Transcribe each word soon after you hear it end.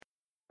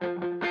You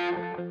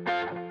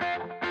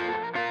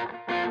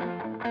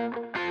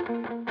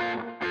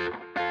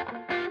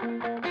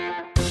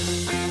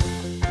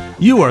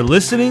are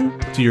listening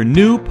to your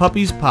New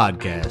Puppies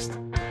Podcast,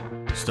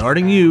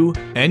 starting you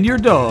and your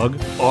dog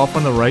off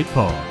on the right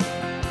paw.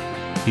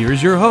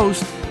 Here's your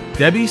host,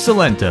 Debbie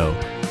Salento.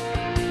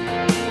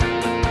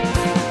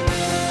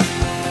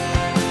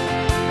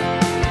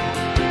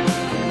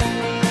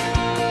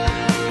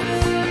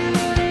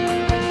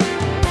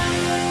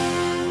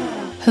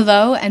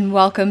 Hello and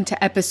welcome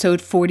to episode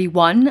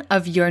 41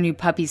 of Your New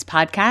Puppies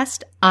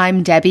Podcast.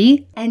 I'm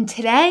Debbie, and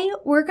today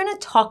we're going to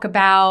talk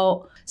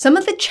about some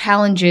of the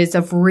challenges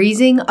of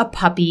raising a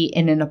puppy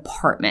in an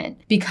apartment.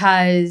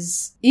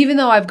 Because even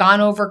though I've gone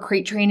over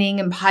crate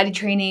training and potty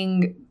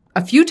training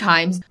a few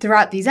times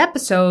throughout these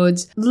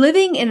episodes,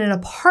 living in an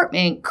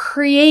apartment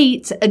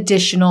creates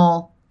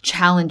additional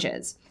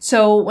challenges.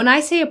 So when I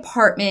say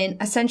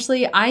apartment,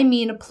 essentially I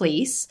mean a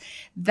place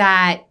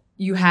that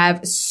you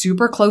have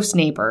super close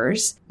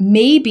neighbors.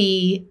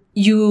 Maybe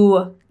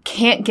you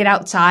can't get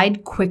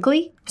outside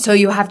quickly, so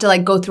you have to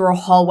go through a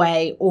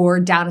hallway or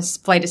down a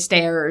flight of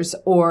stairs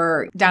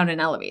or down an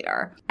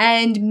elevator.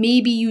 And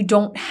maybe you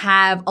don't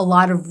have a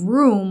lot of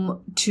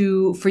room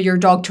for your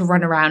dog to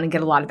run around and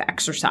get a lot of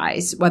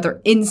exercise, whether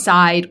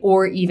inside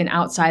or even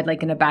outside,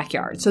 like in a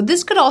backyard. So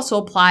this could also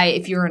apply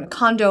if you're in a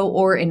condo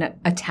or in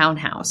a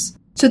townhouse.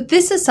 So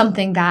this is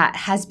something that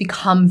has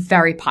become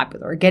very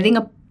popular, getting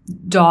a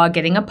dog,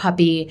 getting a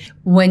puppy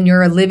when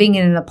you're living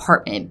in an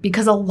apartment,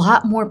 because a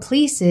lot more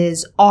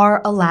places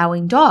are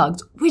allowing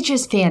dogs, which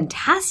is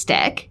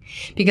fantastic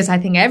because I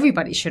think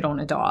everybody should own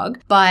a dog,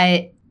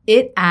 but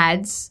it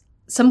adds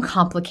some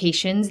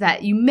complications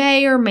that you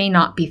may or may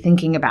not be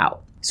thinking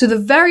about. So the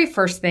very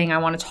first thing I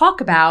want to talk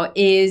about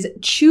is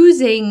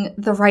choosing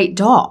the right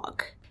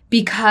dog,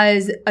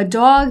 because a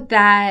dog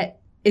that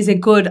is a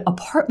good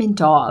apartment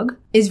dog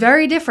is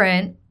very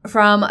different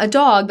from a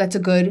dog that's a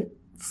good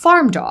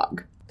farm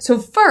dog. So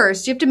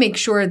first, you have to make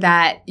sure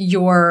that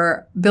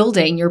your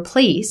building, your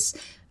place,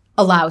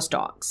 allows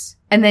dogs.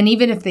 And then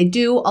even if they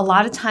do, a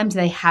lot of times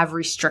they have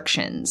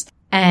restrictions.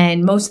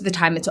 And most of the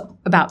time it's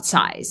about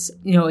size.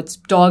 It's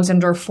dogs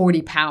under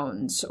 40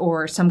 pounds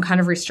or some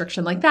kind of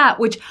restriction like that,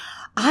 which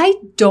I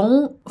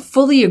don't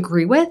fully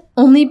agree with,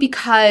 only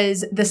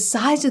because the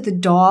size of the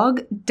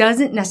dog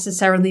doesn't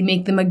necessarily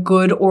make them a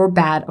good or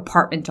bad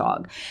apartment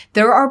dog.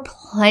 There are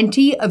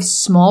plenty of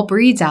small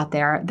breeds out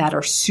there that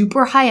are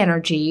super high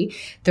energy.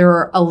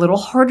 They're a little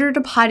harder to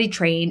potty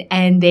train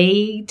and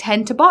they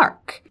tend to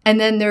bark. And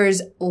then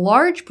there's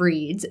large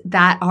breeds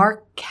that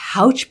are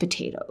couch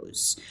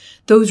potatoes.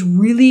 Those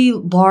really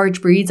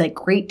large breeds like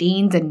Great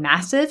Danes and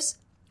Mastiffs,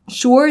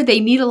 sure, they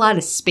need a lot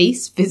of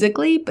space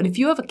physically, but if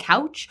you have a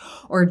couch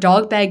or a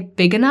dog bag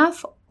big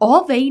enough,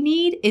 all they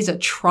need is a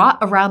trot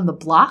around the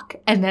block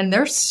and then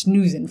they're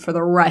snoozing for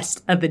the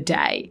rest of the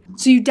day.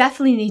 So you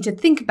definitely need to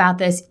think about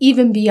this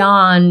even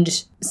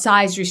beyond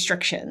size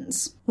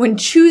restrictions. When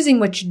choosing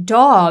which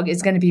dog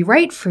is going to be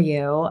right for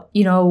you,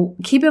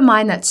 keep in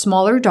mind that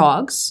smaller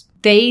dogs,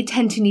 they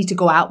tend to need to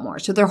go out more.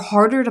 So they're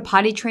harder to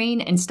potty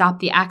train and stop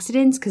the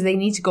accidents because they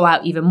need to go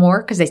out even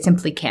more because they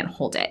simply can't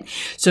hold it.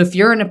 So if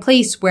you're in a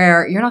place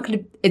where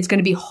it's going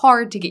to be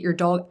hard to get your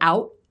dog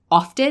out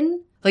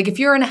often, like if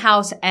you're in a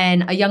house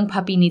and a young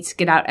puppy needs to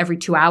get out every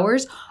 2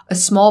 hours, a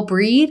small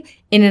breed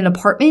in an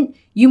apartment,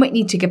 you might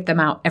need to get them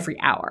out every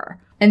hour.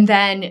 And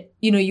then,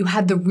 you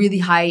have the really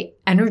high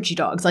energy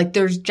dogs. Like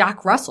there's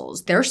Jack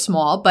Russells. They're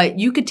small, but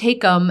you could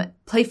take them,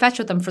 play fetch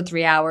with them for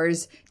 3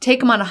 hours,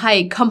 take them on a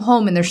hike, come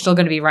home, and they're still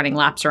going to be running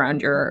laps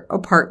around your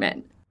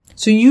apartment.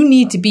 So you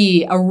need to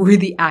be a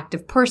really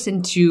active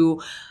person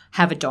to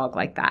have a dog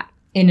like that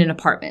in an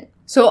apartment.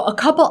 So a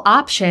couple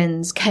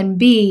options can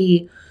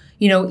be,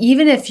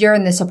 even if you're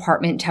in this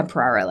apartment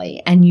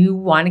temporarily and you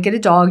want to get a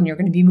dog and you're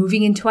going to be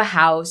moving into a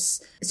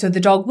house, so the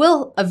dog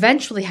will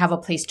eventually have a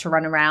place to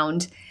run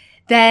around,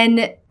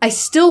 then I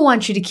still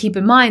want you to keep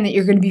in mind that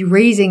you're going to be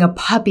raising a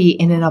puppy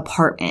in an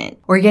apartment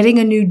or getting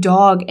a new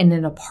dog in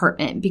an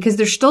apartment, because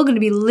they're still going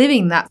to be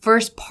living that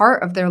first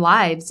part of their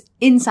lives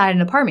inside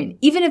an apartment,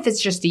 even if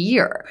it's just a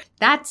year.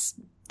 That's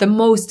the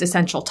most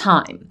essential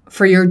time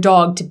for your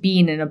dog to be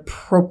in an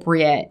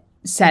appropriate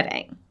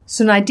setting.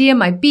 So an idea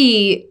might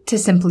be to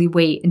simply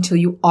wait until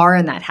you are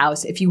in that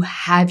house if you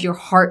have your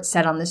heart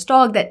set on this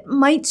dog that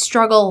might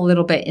struggle a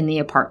little bit in the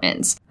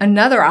apartments.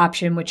 Another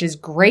option, which is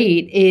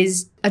great,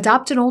 is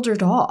adopt an older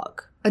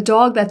dog. A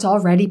dog that's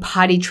already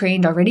potty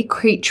trained, already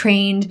crate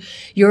trained.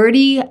 You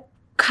already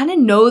kind of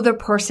know their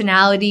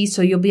personality,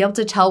 so you'll be able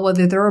to tell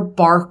whether they're a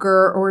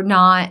barker or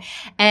not.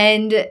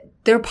 And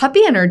their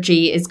puppy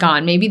energy is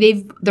gone.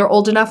 Maybe they're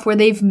old enough where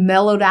they've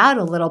mellowed out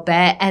a little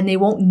bit and they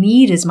won't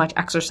need as much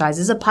exercise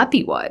as a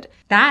puppy would.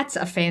 That's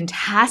a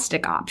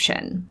fantastic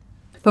option.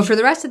 But for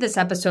the rest of this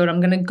episode,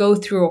 I'm going to go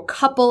through a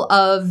couple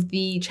of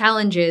the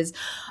challenges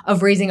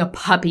of raising a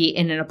puppy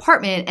in an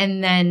apartment,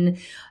 and then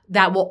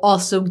that will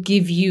also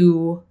give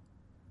you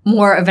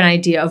more of an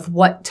idea of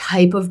what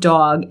type of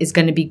dog is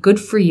going to be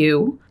good for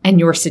you and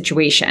your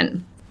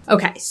situation.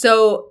 Okay,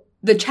 so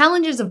the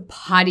challenges of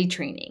potty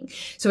training.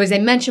 So as I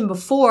mentioned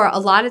before, a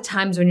lot of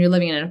times when you're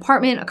living in an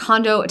apartment, a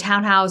condo, a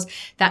townhouse,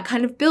 that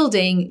kind of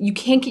building, you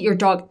can't get your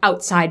dog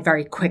outside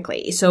very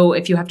quickly. So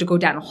if you have to go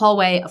down a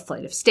hallway, a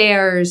flight of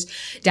stairs,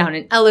 down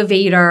an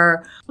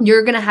elevator,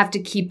 you're going to have to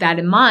keep that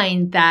in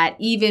mind that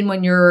even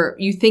when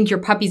you think your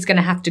puppy's going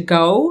to have to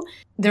go,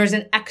 there's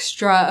an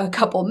extra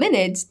couple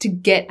minutes to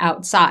get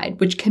outside,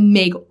 which can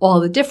make all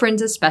the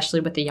difference,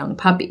 especially with a young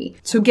puppy.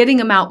 So getting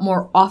them out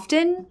more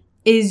often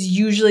is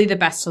usually the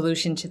best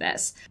solution to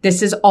this.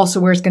 This is also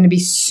where it's going to be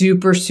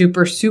super,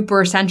 super, super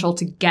essential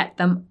to get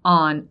them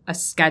on a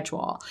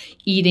schedule,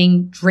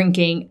 eating,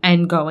 drinking,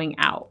 and going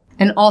out.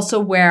 And also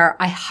where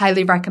I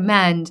highly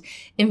recommend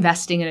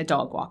investing in a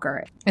dog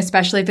walker,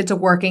 especially if it's a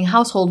working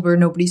household where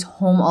nobody's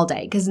home all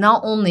day. Because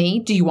not only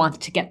do you want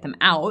to get them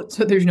out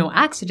so there's no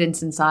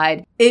accidents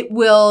inside, it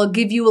will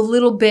give you a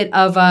little bit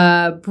of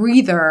a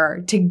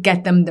breather to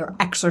get them their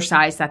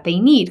exercise that they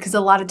need. Because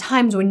a lot of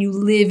times when you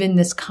live in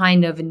this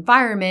kind of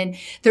environment,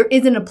 there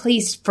isn't a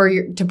place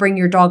to bring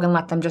your dog and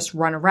let them just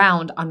run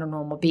around on a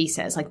normal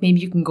basis. Like maybe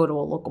you can go to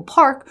a local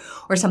park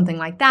or something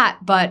like that,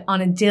 but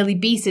on a daily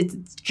basis,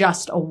 it's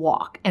just a walk.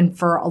 And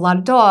for a lot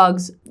of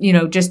dogs,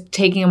 just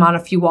taking them on a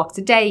few walks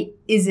a day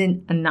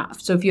isn't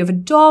enough. So if you have a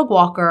dog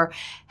walker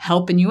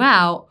helping you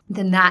out,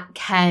 then that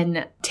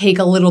can take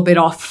a little bit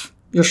off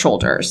your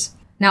shoulders.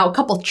 Now, a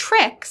couple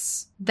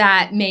tricks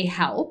that may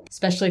help,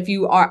 especially if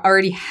you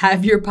already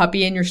have your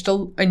puppy and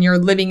you're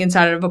living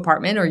inside of an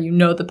apartment or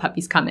the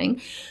puppy's coming.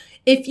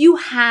 If you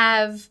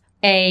have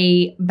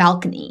a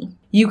balcony,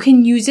 you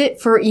can use it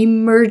for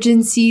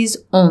emergencies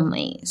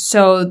only.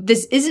 So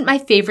this isn't my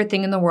favorite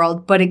thing in the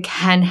world, but it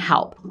can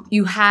help.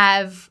 You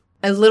have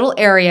a little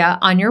area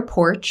on your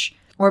porch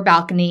or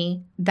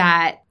balcony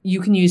that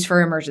you can use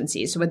for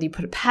emergencies. So whether you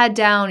put a pad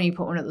down or you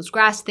put one of those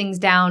grass things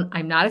down,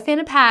 I'm not a fan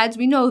of pads,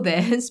 we know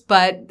this,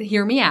 but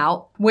hear me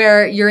out,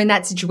 where you're in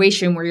that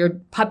situation where your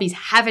puppy's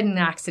having an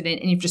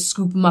accident and you have to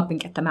scoop them up and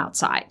get them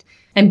outside.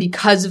 And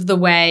because of the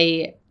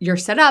way you're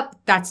set up,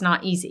 that's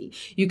not easy.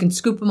 You can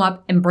scoop them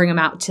up and bring them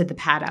out to the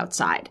pad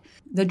outside.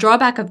 The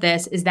drawback of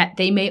this is that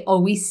they may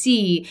always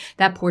see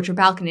that porch or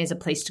balcony as a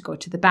place to go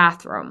to the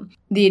bathroom.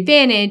 The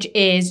advantage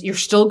is you're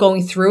still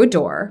going through a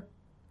door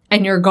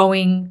and you're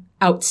going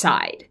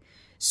outside.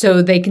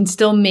 So they can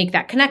still make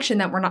that connection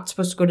that we're not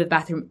supposed to go to the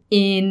bathroom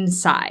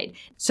inside.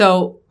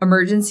 So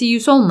emergency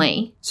use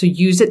only. So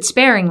use it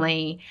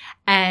sparingly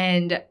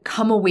and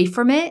come away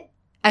from it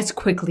as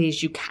quickly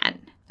as you can.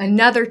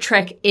 Another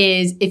trick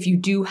is if you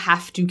do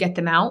have to get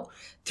them out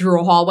through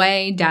a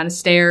hallway, down the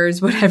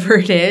stairs, whatever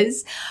it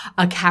is,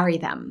 carry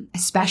them,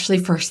 especially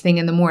first thing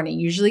in the morning.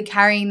 Usually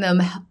carrying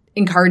them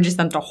encourages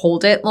them to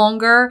hold it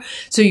longer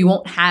so you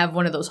won't have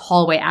one of those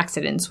hallway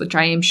accidents, which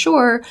I am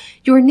sure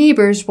your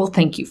neighbors will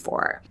thank you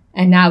for.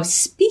 And now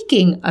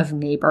speaking of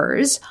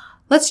neighbors,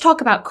 let's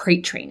talk about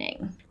crate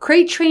training.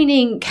 Crate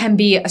training can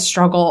be a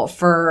struggle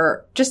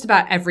for just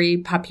about every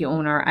puppy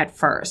owner at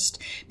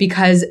first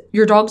because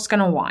your dog's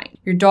going to whine.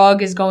 Your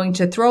dog is going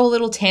to throw a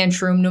little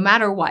tantrum no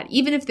matter what.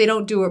 Even if they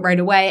don't do it right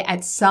away,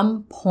 at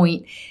some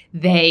point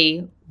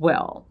they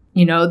will.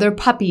 They're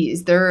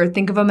puppies.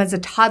 Think of them as a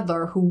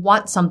toddler who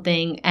wants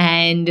something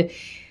and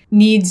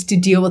needs to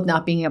deal with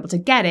not being able to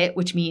get it,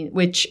 which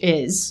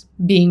is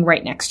being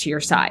right next to your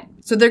side.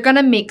 So they're going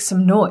to make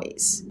some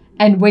noise.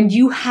 And when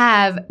you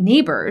have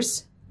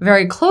neighbors,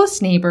 very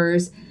close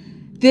neighbors,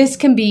 this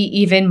can be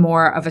even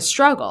more of a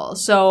struggle.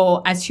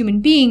 So as human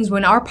beings,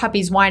 when our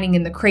puppy's whining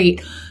in the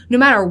crate, no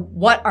matter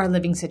what our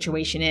living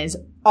situation is,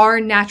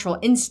 our natural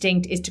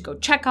instinct is to go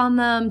check on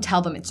them,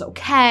 tell them it's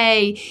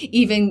okay,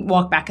 even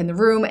walk back in the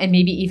room and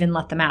maybe even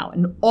let them out.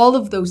 And all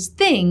of those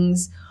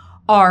things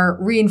are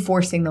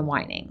reinforcing the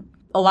whining.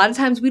 A lot of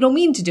times we don't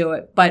mean to do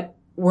it, but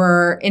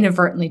we're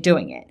inadvertently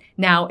doing it.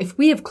 Now, if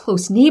we have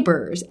close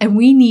neighbors and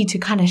we need to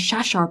kind of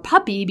shush our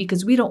puppy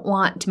because we don't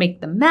want to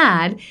make them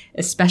mad,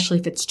 especially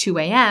if it's 2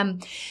 a.m.,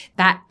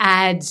 that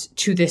adds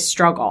to this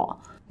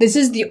struggle. This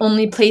is the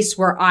only place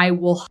where I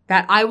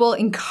will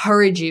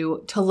encourage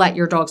you to let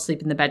your dog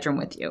sleep in the bedroom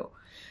with you.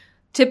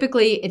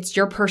 Typically, it's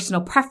your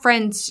personal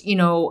preference.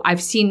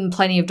 I've seen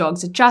plenty of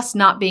dogs adjust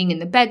not being in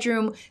the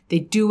bedroom. They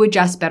do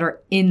adjust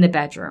better in the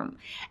bedroom.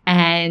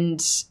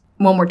 And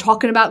when we're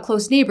talking about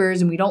close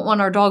neighbors and we don't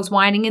want our dogs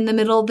whining in the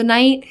middle of the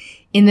night,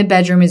 in the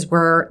bedroom is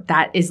where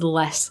that is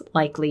less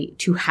likely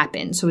to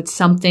happen. So it's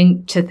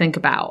something to think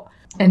about.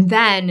 And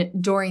then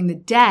during the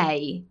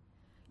day,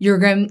 you're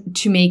going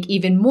to make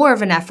even more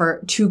of an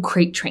effort to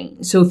crate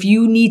train. So if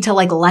you need to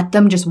let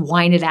them just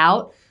whine it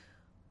out,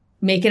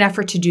 make an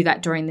effort to do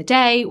that during the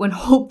day when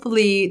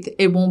hopefully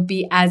it won't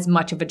be as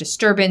much of a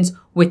disturbance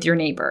with your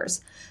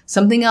neighbors.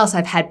 Something else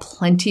I've had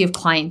plenty of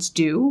clients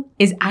do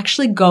is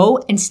actually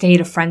go and stay at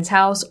a friend's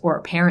house or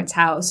a parent's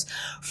house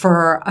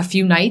for a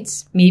few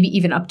nights, maybe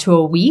even up to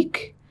a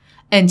week,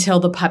 until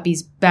the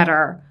puppy's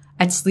better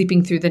at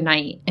sleeping through the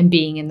night and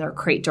being in their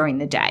crate during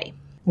the day,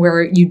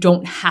 where you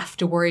don't have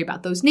to worry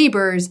about those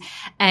neighbors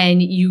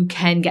and you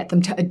can get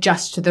them to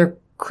adjust to their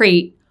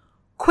crate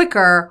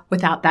quicker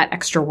without that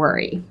extra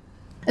worry.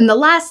 And the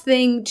last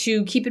thing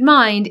to keep in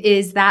mind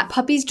is that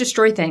puppies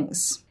destroy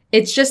things.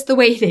 It's just the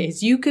way it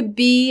is. You could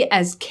be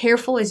as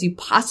careful as you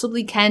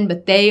possibly can,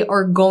 but they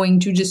are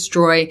going to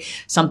destroy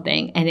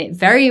something. And it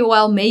very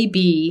well may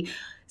be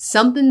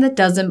something that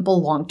doesn't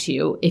belong to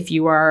you if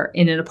you are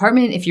in an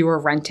apartment, if you are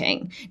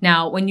renting.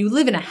 Now, when you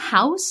live in a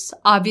house,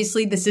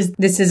 obviously this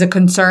is a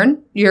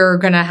concern. You're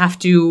going to have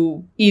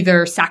to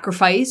either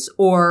sacrifice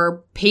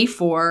or pay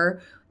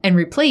for and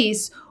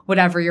replace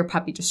whatever your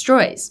puppy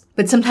destroys.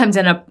 But sometimes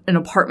in an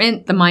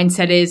apartment, the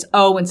mindset is,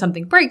 oh, when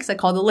something breaks, I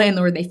call the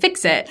landlord, they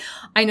fix it.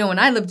 I know when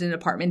I lived in an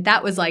apartment,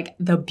 that was like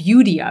the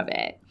beauty of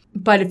it.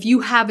 But if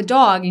you have a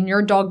dog and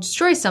your dog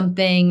destroys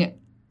something,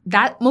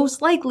 that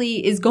most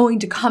likely is going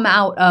to come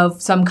out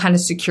of some kind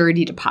of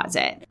security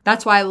deposit.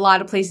 That's why a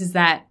lot of places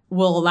that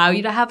will allow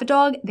you to have a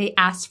dog, they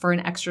ask for an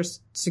extra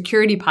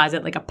security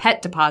deposit, like a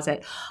pet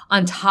deposit,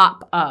 on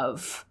top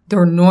of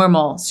their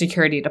normal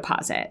security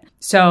deposit.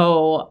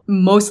 So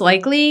most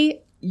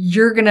likely,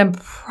 you're going to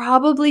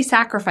probably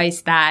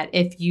sacrifice that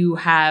if you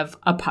have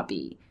a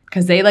puppy,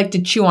 because they like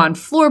to chew on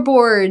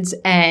floorboards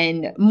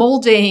and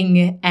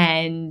molding,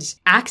 and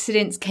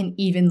accidents can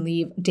even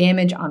leave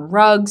damage on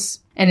rugs.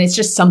 And it's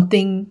just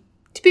something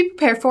to be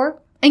prepared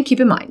for and keep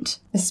in mind,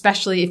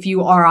 especially if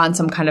you are on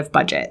some kind of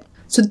budget.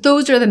 So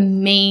those are the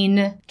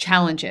main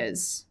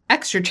challenges,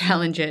 extra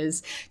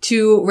challenges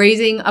to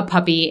raising a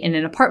puppy in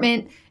an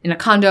apartment, in a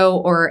condo,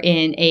 or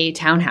in a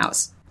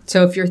townhouse.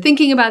 So if you're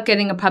thinking about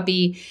getting a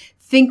puppy,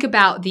 think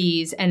about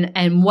these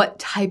and what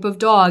type of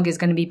dog is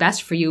going to be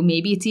best for you.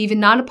 Maybe it's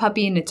even not a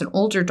puppy and it's an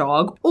older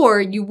dog,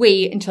 or you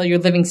wait until your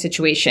living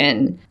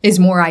situation is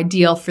more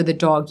ideal for the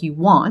dog you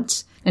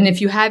want. And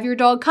if you have your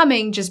dog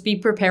coming, just be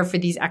prepared for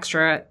these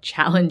extra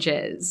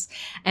challenges.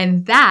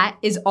 And that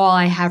is all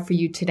I have for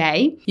you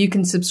today. You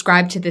can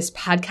subscribe to this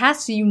podcast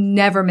so you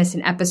never miss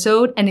an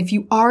episode. And if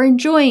you are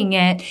enjoying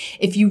it,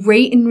 if you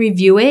rate and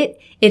review it,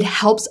 it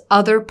helps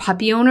other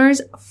puppy owners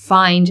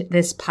find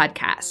this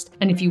podcast.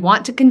 And if you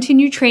want to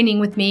continue training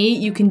with me,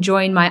 you can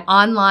join my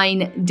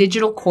online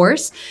digital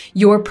course,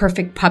 Your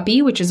Perfect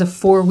Puppy, which is a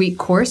 4-week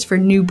course for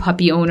new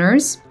puppy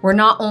owners, where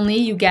not only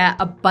you get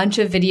a bunch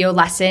of video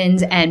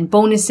lessons and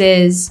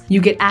bonuses,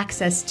 you get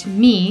access to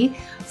me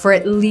for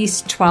at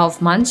least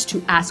 12 months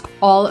to ask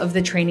all of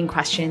the training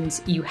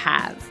questions you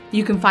have.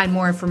 You can find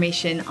more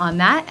information on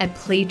that at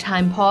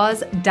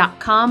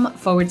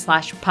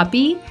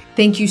playtimepaws.com/puppy.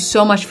 Thank you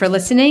so much for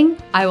listening.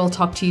 I will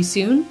talk to you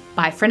soon.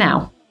 Bye for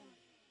now.